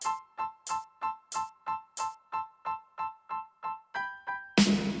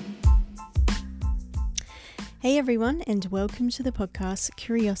Hey everyone, and welcome to the podcast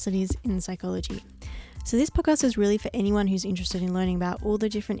Curiosities in Psychology. So this podcast is really for anyone who's interested in learning about all the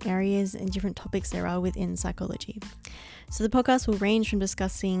different areas and different topics there are within psychology. So the podcast will range from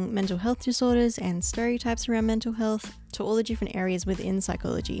discussing mental health disorders and stereotypes around mental health to all the different areas within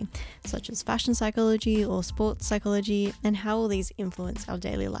psychology, such as fashion psychology or sports psychology, and how all these influence our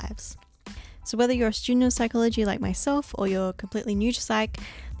daily lives. So whether you're a student of psychology like myself or you're completely new to psych,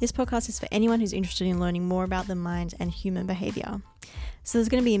 this podcast is for anyone who's interested in learning more about the mind and human behavior. So there's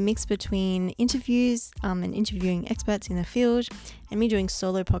going to be a mix between interviews and interviewing experts in the field and me doing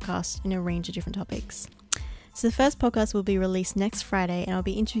solo podcasts in a range of different topics. So the first podcast will be released next Friday, and I'll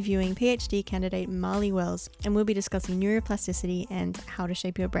be interviewing PhD candidate Marley Wells, and we'll be discussing neuroplasticity and how to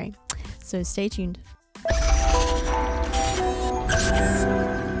shape your brain. So stay tuned.